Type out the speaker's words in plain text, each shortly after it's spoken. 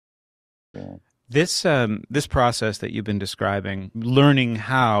Yeah. This process that you've been describing, learning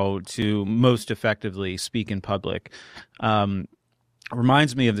how to most effectively speak in public, um,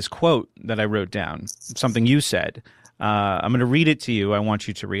 reminds me of this quote that I wrote down, something you said. I'm going to read it to you. I want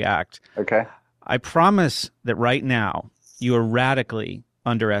you to react. Okay. I promise that right now you are radically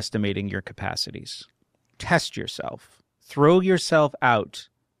underestimating your capacities. Test yourself. Throw yourself out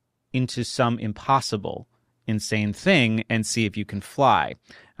into some impossible, insane thing and see if you can fly.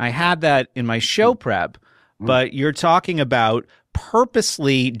 I had that in my show prep, Mhm. but you're talking about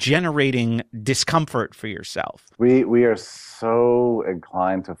purposely generating discomfort for yourself. We are so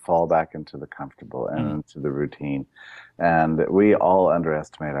inclined to fall back into the comfortable and Mhm. into the routine, and we all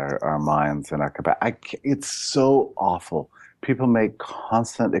underestimate our minds and our capacity. It's so awful. People make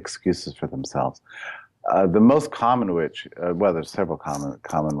constant excuses for themselves. The most common, which well, there's several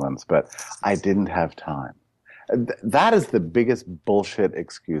common ones, but I didn't have time. That is the biggest bullshit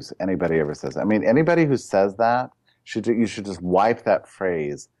excuse anybody ever says. I mean, anybody who says that you should just wipe that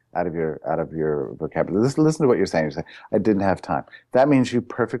phrase out of your vocabulary. Listen to what you're saying. You're saying, I didn't have time. That means you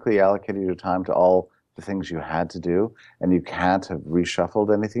perfectly allocated your time to all the things you had to do, and you can't have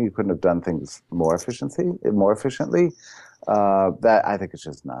reshuffled anything. You couldn't have done things more efficiently. That I think it's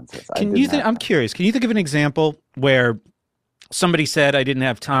just nonsense. I Can you didn't think? have I'm time. curious. Can you think of an example where somebody said I didn't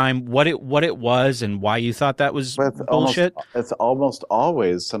have time, what it was, and why you thought that was But bullshit? it's almost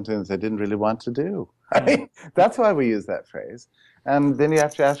always something that they didn't really want to do. I Hmm. mean, that's why we use that phrase. And then you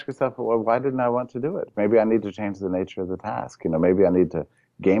have to ask yourself, well, why didn't I want to do it? Maybe I need to change the nature of the task. Maybe I need to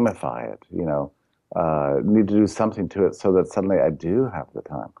gamify it. Need to do something to it so that suddenly I do have the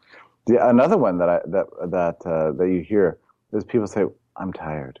time. Another one that you hear is people say, "I'm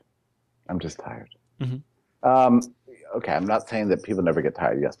tired. I'm just tired." Hmm. Um, okay, I'm not saying that people never get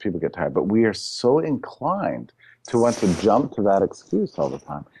tired. Yes, people get tired, but we are so inclined to want to jump to that excuse all the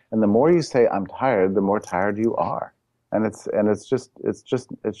time. And the more you say I'm tired, the more tired you are. And it's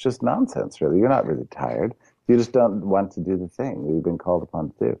just nonsense, really. You're not really tired. You just don't want to do the thing that you've been called upon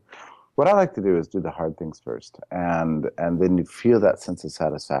to do. What I like to do is do the hard things first, and then you feel that sense of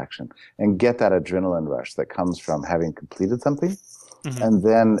satisfaction and get that adrenaline rush that comes from having completed something, Hmm.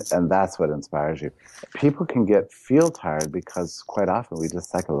 and that's what inspires you. People can feel tired because quite often we just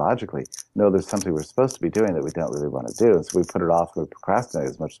psychologically know there's something we're supposed to be doing that we don't really want to do, and so we put it off, we procrastinate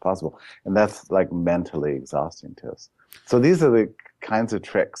as much as possible, and that's like mentally exhausting to us. So these are the kinds of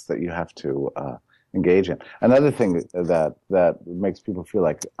tricks that you have to engage in. Another thing that makes people feel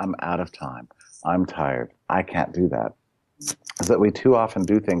like I'm out of time, I'm tired, I can't do that, is that we too often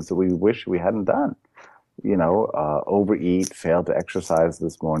do things that we wish we hadn't done. Overeat, fail to exercise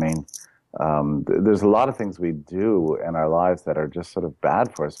this morning. There's a lot of things we do in our lives that are just sort of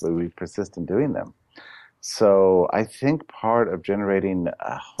bad for us, but we persist in doing them. So I think part of generating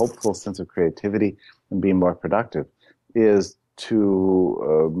a hopeful sense of creativity and being more productive is to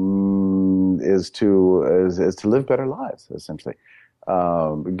live better lives, essentially.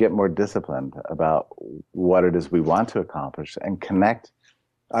 Get more disciplined about what it is we want to accomplish and connect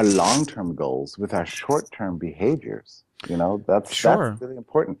our long-term goals with our short-term behaviors. That's Sure. really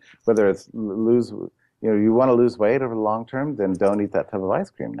important. Whether it's you want to lose weight over the long term, then don't eat that tub of ice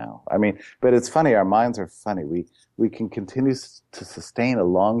cream now. I mean, but it's funny. Our minds are funny. We can continue to sustain a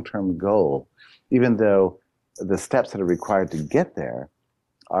long-term goal, even though the steps that are required to get there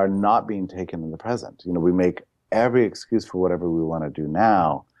are not being taken in the present. We make every excuse for whatever we want to do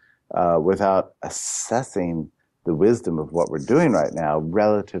now, without assessing the wisdom of what we're doing right now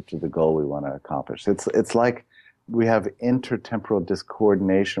relative to the goal we want to accomplish. It's like we have intertemporal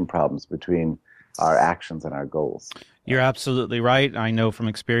discoordination problems between our actions and our goals. You're absolutely right. I know from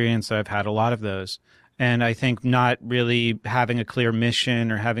experience I've had a lot of those. And I think not really having a clear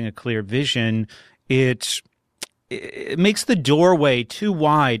mission or having a clear vision, it it makes the doorway too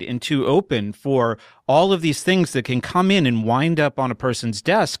wide and too open for all of these things that can come in and wind up on a person's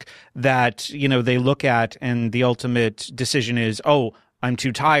desk that, they look at and the ultimate decision is, oh, I'm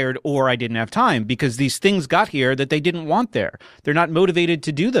too tired or I didn't have time because these things got here that they didn't want there. They're not motivated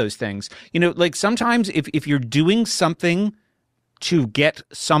to do those things. Like sometimes if you're doing something to get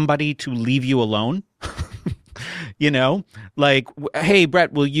somebody to leave you alone, you know, like, hey,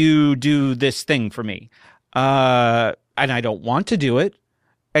 Brett, will you do this thing for me? And I don't want to do it.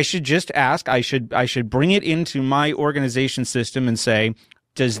 I should just ask. I should bring it into my organization system and say,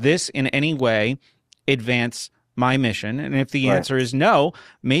 does this in any way advance my mission? And if the Right. answer is no,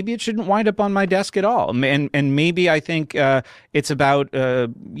 maybe it shouldn't wind up on my desk at all. And maybe I think it's about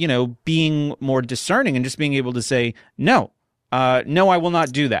being more discerning and just being able to say no, no, I will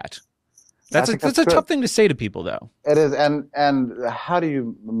not do that. I think That's that's a good. tough thing to say to people, though. It is, and how do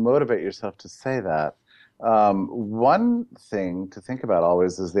you motivate yourself to say that? One thing to think about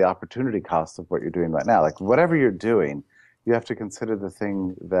always is the opportunity cost of what you're doing right now. Like whatever you're doing, you have to consider the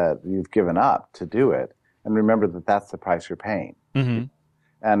thing that you've given up to do it, and remember that that's the price you're paying. Hmm.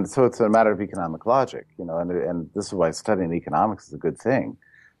 And so it's a matter of economic logic, and this is why studying economics is a good thing.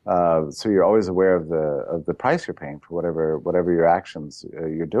 So you're always aware of the price you're paying for whatever your actions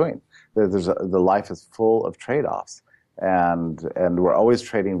you're doing. The life is full of trade-offs, and we're always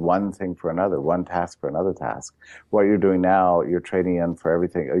trading one thing for another, one task for another task. What you're doing now, you're trading in for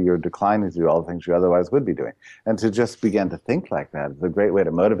everything. You're declining to do all the things you otherwise would be doing, and to just begin to think like that is a great way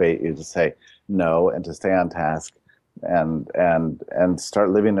to motivate you to say no and to stay on task and start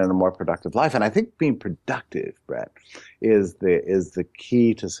living in a more productive life. And I think being productive, Brett, is the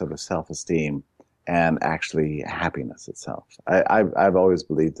key to sort of self-esteem and actually happiness itself. I've always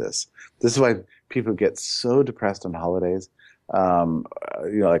believed this. This is why people get so depressed on holidays,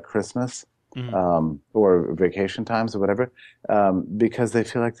 like Christmas, Hmm. or vacation times or whatever, because they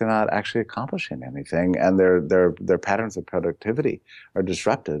feel like they're not actually accomplishing anything, and their patterns of productivity are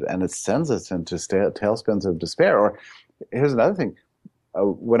disrupted, and it sends us into tailspins of despair. Or here's another thing: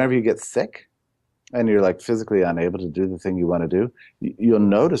 whenever you get sick and you're like physically unable to do the thing you want to do, you'll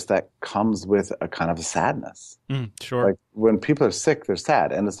notice that comes with a kind of a sadness. Sure. Like when people are sick, they're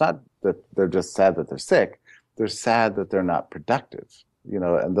sad, and it's not that they're just sad that they're sick; they're sad that they're not productive.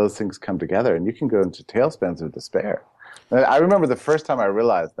 And those things come together, and you can go into tailspins of despair. And I remember the first time I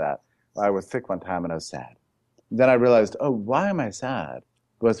realized that. I was sick one time and I was sad. Then I realized, oh, why am I sad?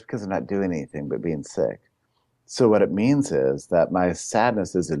 Well, it's because I'm not doing anything but being sick. So what it means is that my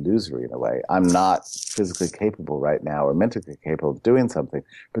sadness is illusory in a way. I'm not physically capable right now or mentally capable of doing something,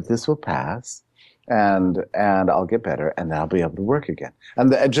 but this will pass, and I'll get better, and then I'll be able to work again.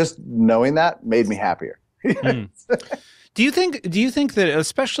 And just knowing that made me happier. Mm. Do you think that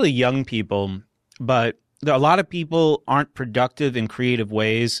especially young people, but a lot of people aren't productive in creative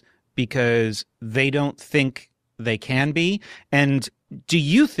ways because they don't think they can be? And do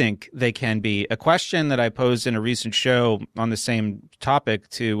you think they can be? A question that I posed in a recent show on the same topic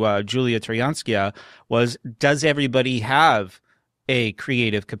to Julia Troyanskia was, does everybody have a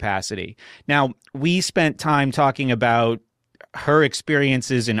creative capacity? Now, we spent time talking about her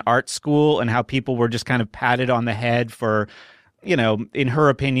experiences in art school and how people were just kind of patted on the head for, in her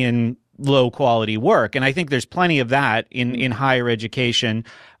opinion, low quality work. And I think there's plenty of that in higher education.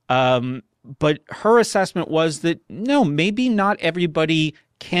 But her assessment was that, no, maybe not everybody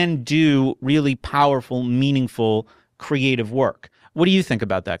can do really powerful, meaningful, creative work. What do you think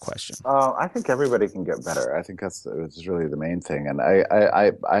about that question? I think everybody can get better. I think that's really the main thing. And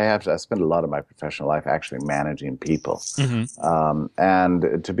I spend a lot of my professional life actually managing people, Mm-hmm.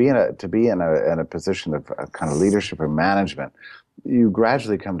 and to be in a position of kind of leadership or management, you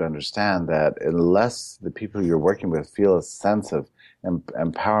gradually come to understand that unless the people you're working with feel a sense of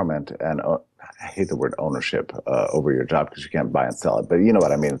empowerment and I hate the word ownership over your job because you can't buy and sell it, but you know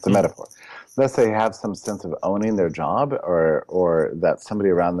what I mean. It's a metaphor. Unless they have some sense of owning their job, or that somebody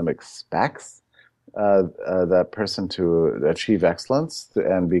around them expects that person to achieve excellence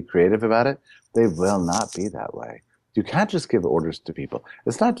and be creative about it, they will not be that way. You can't just give orders to people.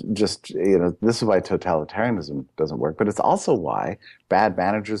 It's not just, this is why totalitarianism doesn't work, but it's also why bad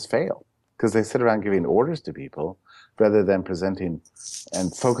managers fail, because they sit around giving orders to people rather than presenting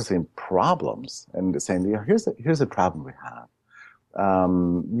and focusing problems and saying, here's a problem we have.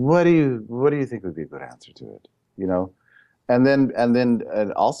 What do you think would be a good answer to it?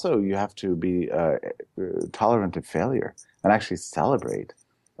 And also you have to be tolerant of failure and actually celebrate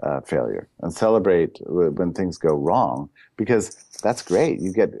failure and celebrate when things go wrong, because that's great.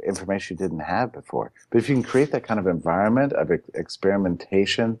 You get information you didn't have before. But if you can create that kind of environment of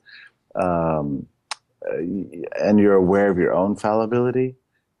experimentation, and you're aware of your own fallibility,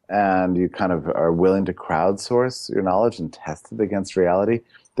 and you kind of are willing to crowdsource your knowledge and test it against reality,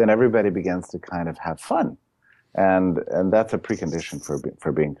 then everybody begins to kind of have fun. And that's a precondition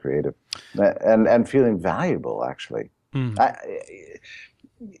for being creative and feeling valuable, actually. Mm.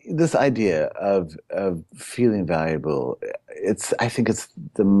 This idea of feeling valuable, I think it's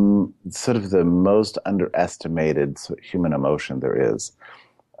the sort of the most underestimated human emotion there is.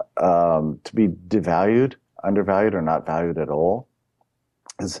 To be devalued, undervalued, or not valued at all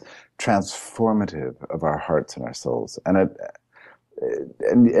is transformative of our hearts and our souls. And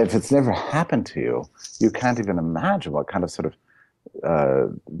if it's never happened to you, you can't even imagine what kind of sort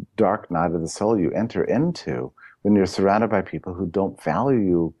of dark night of the soul you enter into when you're surrounded by people who don't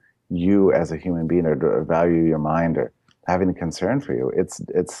value you as a human being, or value your mind, or have any concern for you.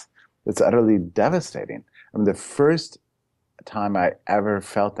 It's It's utterly devastating. I mean, the first time I ever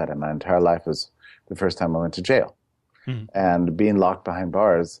felt that in my entire life was the first time I went to jail. Hmm. And being locked behind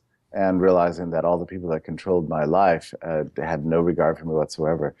bars and realizing that all the people that controlled my life had no regard for me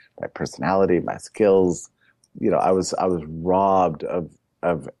whatsoever, my personality, my skills. I was robbed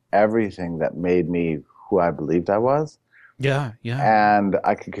of everything that made me who I believed I was. Yeah, yeah. And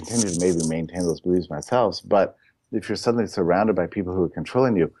I could continue to maybe maintain those beliefs myself. But if you're suddenly surrounded by people who are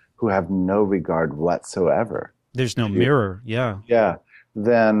controlling you, who have no regard whatsoever, There's no you, mirror. Yeah. yeah,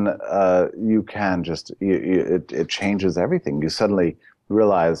 then you can just it changes everything. You suddenly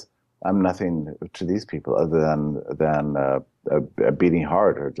realize I'm nothing to these people other than a beating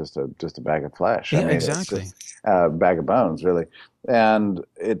heart or just a bag of flesh. I Yeah, mean, it's exactly. just a bag of bones, really. And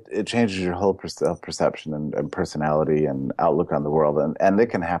it changes your whole perception and personality and outlook on the world. And it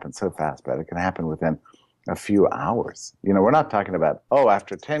can happen so fast, but it can happen within a few hours. We're not talking about, oh,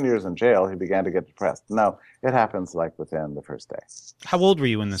 after 10 years in jail, he began to get depressed. No, it happens like within the first day. How old were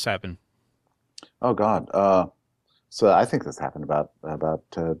you when this happened? Oh God. So I think this happened about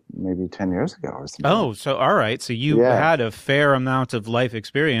maybe 10 years ago or something. Oh, so all right. So you Yeah. had a fair amount of life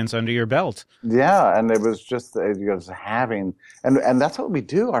experience under your belt. Yeah, and it was just having, and that's what we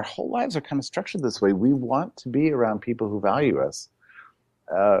do. Our whole lives are kind of structured this way. We want to be around people who value us.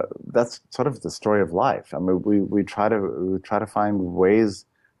 That's sort of the story of life. I mean, we try to find ways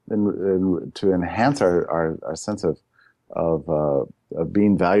to enhance our sense of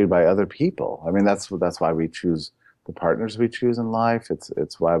being valued by other people. I mean, that's why we choose the partners we choose in life.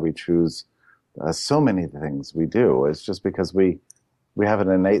 It's why we choose so many things we do. It's just because we have an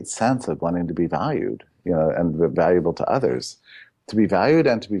innate sense of wanting to be valued, and valuable to others. To be valued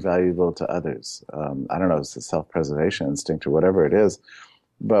and to be valuable to others. I don't know, it's a self-preservation instinct or whatever it is.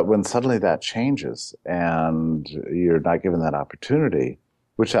 But when suddenly that changes and you're not given that opportunity,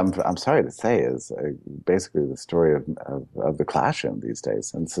 which I'm sorry to say is basically the story of the classroom these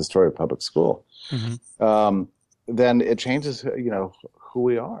days, and it's the story of public school, Hmm. then it changes, who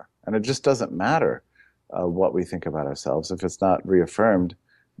we are. And it just doesn't matter what we think about ourselves if it's not reaffirmed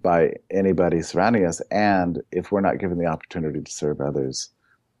by anybody surrounding us, and if we're not given the opportunity to serve others.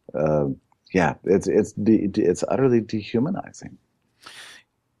 Yeah, it's utterly dehumanizing.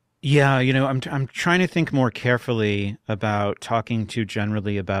 Yeah, I'm trying to think more carefully about talking to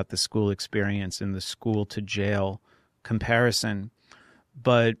generally about the school experience and the school to jail comparison.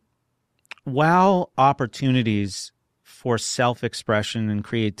 But while opportunities for self-expression and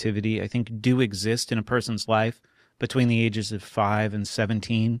creativity, I think, do exist in a person's life between the ages of 5 and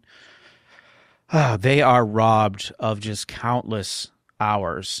 17, they are robbed of just countless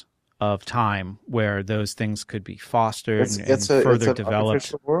hours of time where those things could be fostered It's and it's a it's further an developed.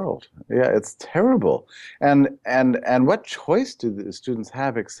 artificial world. Yeah, it's terrible. And what choice do the students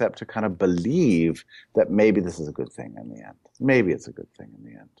have except to kind of believe that maybe this is a good thing in the end? Maybe it's a good thing in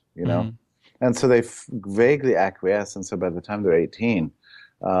the end, you know? Mhm. And so they vaguely acquiesce, and so by the time they're 18,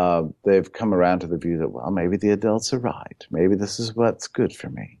 they've come around to the view that, well, maybe the adults are right. Maybe this is what's good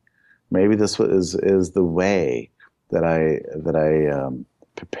for me. Maybe this is the way that I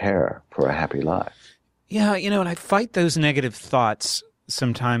prepare for a happy life. Yeah, and I fight those negative thoughts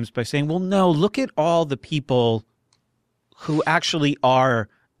sometimes by saying, well, no, look at all the people who actually are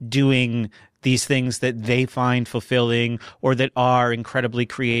doing these things that they find fulfilling or that are incredibly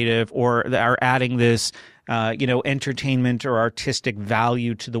creative or that are adding this, entertainment or artistic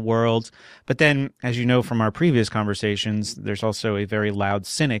value to the world. But then, as you know from our previous conversations, there's also a very loud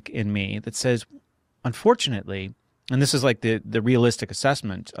cynic in me that says, unfortunately, and this is like the realistic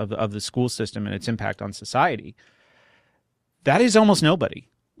assessment of the school system and its impact on society, that is almost nobody.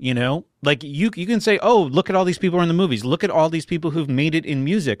 Like you can say, oh, look at all these people in the movies. Look at all these people who've made it in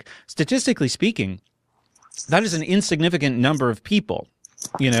music. Statistically speaking, that is an insignificant number of people,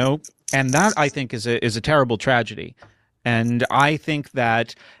 and that I think is a terrible tragedy. And I think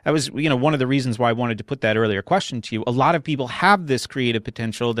that was, one of the reasons why I wanted to put that earlier question to you. A lot of people have this creative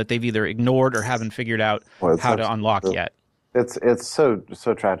potential that they've either ignored or haven't figured out Well, it's how such to unlock yet. it's so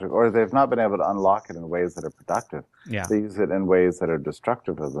tragic, or they've not been able to unlock it in ways that are productive. Yeah. They use it in ways that are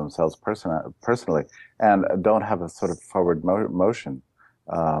destructive of themselves personally, and don't have a sort of forward motion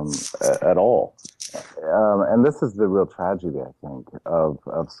um, at all. And this is the real tragedy, I think, of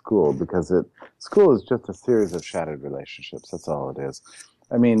school, because school is just a series of shattered relationships. That's all it is.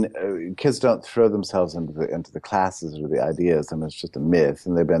 I mean, kids don't throw themselves into the classes or the ideas, and it's just a myth,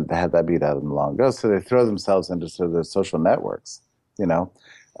 and they had that beat out of them long ago. So they throw themselves into sort of their social networks,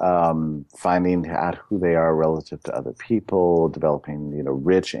 finding out who they are relative to other people, developing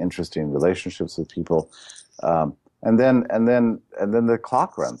rich, interesting relationships with people. And then the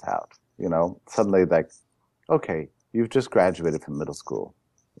clock runs out. Suddenly, like, okay, you've just graduated from middle school,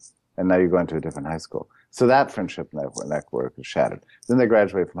 and now you're going to a different high school. So that friendship network is shattered. Then they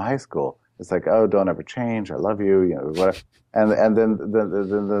graduate from high school. It's like, oh, don't ever change. I love you. Whatever. And then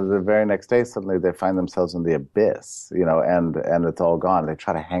the very next day, suddenly they find themselves in the abyss. And it's all gone. They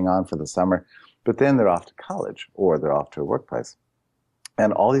try to hang on for the summer, but then they're off to college or they're off to a workplace.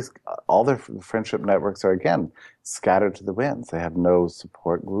 And all their friendship networks are, again, scattered to the winds. They have no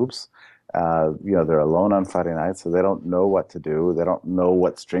support groups. They're alone on Friday nights, so they don't know what to do. They don't know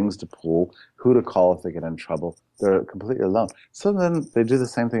what strings to pull, who to call if they get in trouble. They're completely alone. So then they do the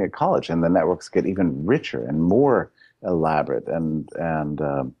same thing at college, and the networks get even richer and more elaborate and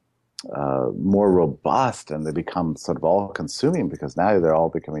more robust, and they become sort of all-consuming because now they're all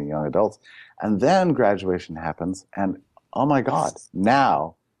becoming young adults. And then graduation happens, and oh my God,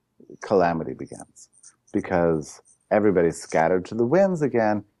 now calamity begins because everybody's scattered to the winds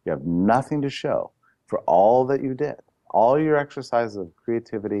again. You have nothing to show for all that you did. All your exercises of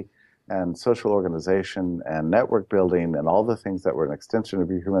creativity and social organization and network building and all the things that were an extension of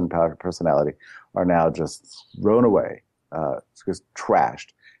your human personality are now just thrown away, just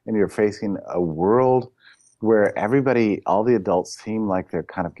trashed. And you're facing a world where everybody, all the adults seem like they're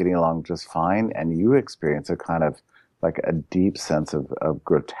kind of getting along just fine, and you experience a kind of like a deep sense of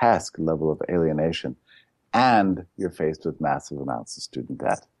grotesque level of alienation. And you're faced with massive amounts of student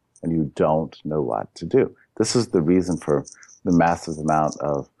debt, and you don't know what to do. This is the reason for the massive amount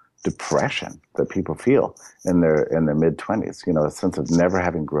of depression that people feel in their mid-20s. A sense of never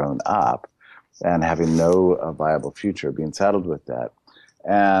having grown up and having no viable future, being saddled with debt.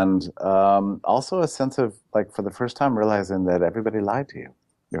 And also a sense of, like, for the first time, realizing that everybody lied to you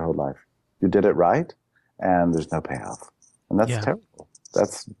your whole life. You did it right, and there's no payoff. And that's terrible.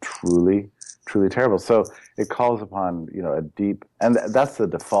 That's truly, truly terrible. So it calls upon, a deep, and that's the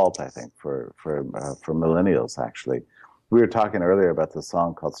default, I think, for millennials, actually. We were talking earlier about the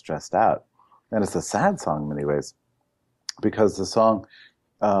song called Stressed Out, and it's a sad song in many ways because the song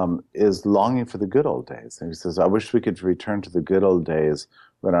is longing for the good old days. And he says, I wish we could return to the good old days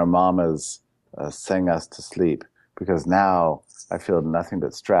when our mamas sang us to sleep, because now I feel nothing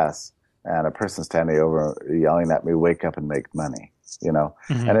but stress and a person standing over yelling at me, wake up and make money,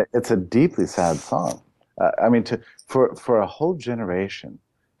 Mm-hmm. And it's a deeply sad song. For a whole generation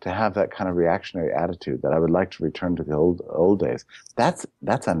to have that kind of reactionary attitude that I would like to return to the old days, that's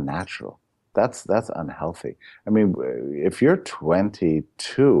unnatural. That's unhealthy. If you're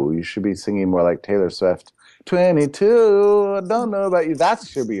 22, you should be singing more like Taylor Swift. 22, I don't know about you. That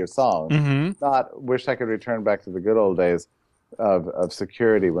should be your song. Mm-hmm. Not wish I could return back to the good old days of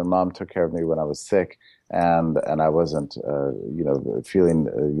security when mom took care of me when I was sick and I wasn't, feeling,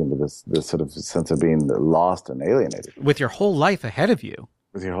 this sort of sense of being lost and alienated. With your whole life ahead of you.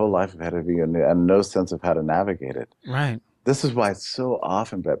 With your whole life ahead of you and no sense of how to navigate it. Right. This is why so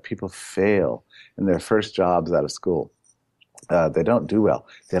often that people fail in their first jobs out of school. They don't do well.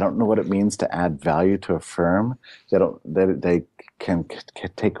 They don't know what it means to add value to a firm. They can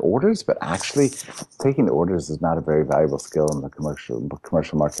take orders, but actually taking orders is not a very valuable skill in the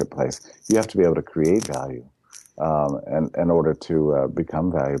commercial marketplace. You have to be able to create value, and in order to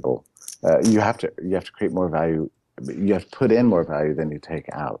become valuable, you have to create more value. You have to put in more value than you take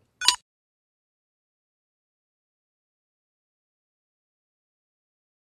out.